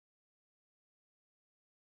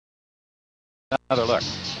another look.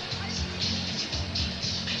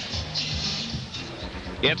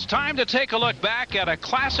 It's time to take a look back at a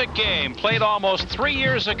classic game played almost 3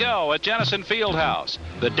 years ago at Jennison Fieldhouse.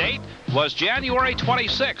 The date was January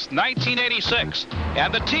 26, 1986,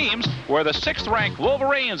 and the teams were the 6th-ranked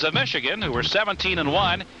Wolverines of Michigan, who were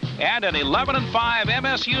 17-1, and an 11-5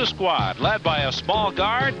 MSU squad led by a small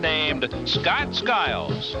guard named Scott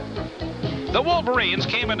Skiles. The Wolverines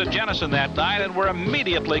came into Jennison that night and were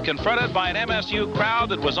immediately confronted by an MSU crowd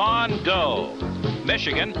that was on go.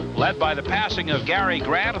 Michigan, led by the passing of Gary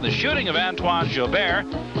Grant and the shooting of Antoine Joubert,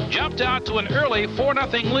 jumped out to an early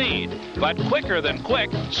 4-0 lead. But quicker than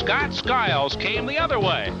quick, Scott Skiles came the other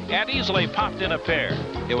way and easily popped in a pair.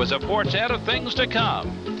 It was a portent of things to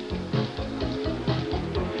come.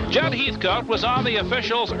 Judd Heathcote was on the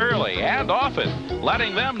officials early and often,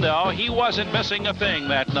 letting them know he wasn't missing a thing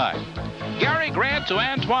that night. Gary Grant to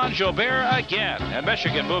Antoine Joubert again, and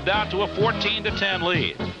Michigan moved out to a 14-10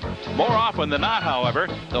 lead. More often than not, however,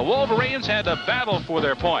 the Wolverines had to battle for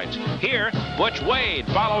their points. Here, Butch Wade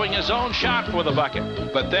following his own shot for the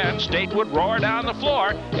bucket. But then State would roar down the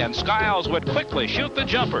floor, and Skiles would quickly shoot the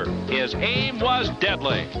jumper. His aim was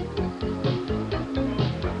deadly.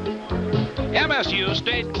 MSU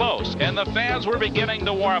stayed close, and the fans were beginning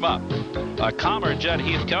to warm up. A calmer Judd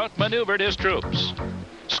Heathcote maneuvered his troops.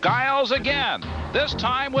 Skiles again, this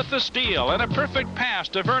time with the steal and a perfect pass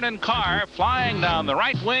to Vernon Carr, flying down the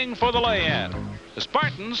right wing for the lay-in. The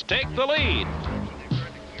Spartans take the lead.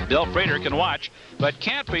 Bill Frater can watch, but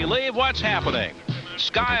can't believe what's happening.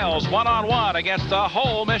 Skiles one-on-one against the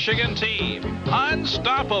whole Michigan team.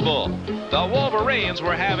 Unstoppable. The Wolverines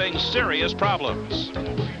were having serious problems. 8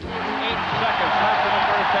 seconds left in the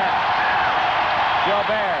first half.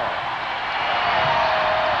 Joubert.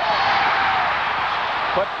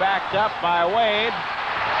 Put backed up by Wade.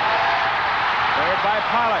 Cleared by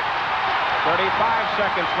Pollock. 35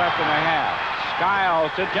 seconds left in the half.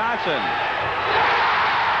 Skiles to Johnson.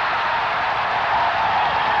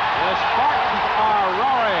 The Spartans are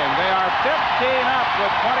roaring. They are 15 up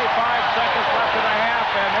with 25 seconds left in the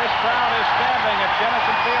half, and this crowd is standing at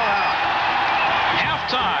Jennison Fieldhouse.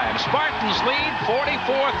 Halftime, Spartans lead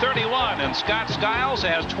 44-31, and Scott Skiles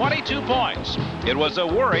has 22 points. It was a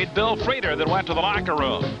worried Bill Frater that went to the locker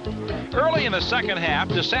room. Early in the second half,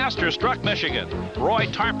 disaster struck Michigan. Roy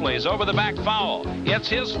Tarpley's over-the-back foul. It's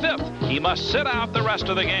his 5th. He must sit out the rest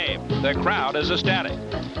of the game. The crowd is ecstatic.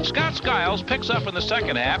 Scott Skiles picks up in the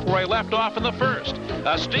second half where he left off in the first.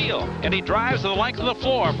 A steal, and he drives to the length of the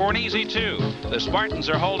floor for an easy 2. The Spartans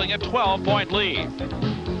are holding a 12-point lead.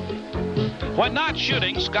 When not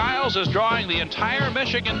shooting, Skiles is drawing the entire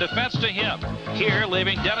Michigan defense to him. Here,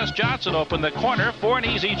 leaving Dennis Johnson open the corner for an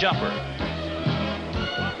easy jumper.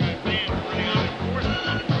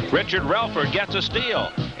 Richard Relford gets a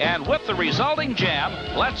steal, and with the resulting jam,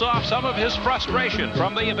 lets off some of his frustration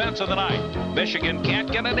from the events of the night. Michigan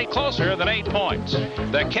can't get any closer than 8 points.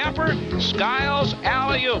 The Kemper, Skiles,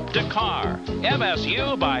 alley-oop to Carr.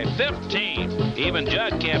 MSU by 15. Even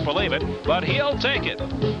Judd can't believe it, but he'll take it.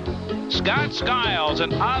 Scott Skiles,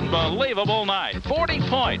 an unbelievable night. 40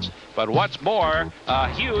 points. But what's more, a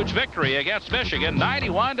huge victory against Michigan,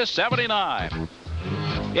 91-79.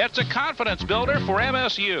 It's a confidence builder for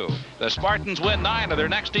MSU. The Spartans win 9 of their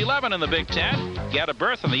next 11 in the Big Ten, get a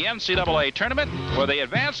berth in the NCAA tournament, where they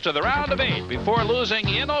advance to the round of 8 before losing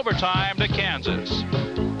in overtime to Kansas.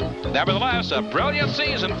 Nevertheless, a brilliant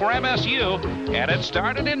season for MSU, and it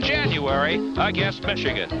started in January against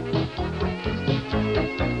Michigan.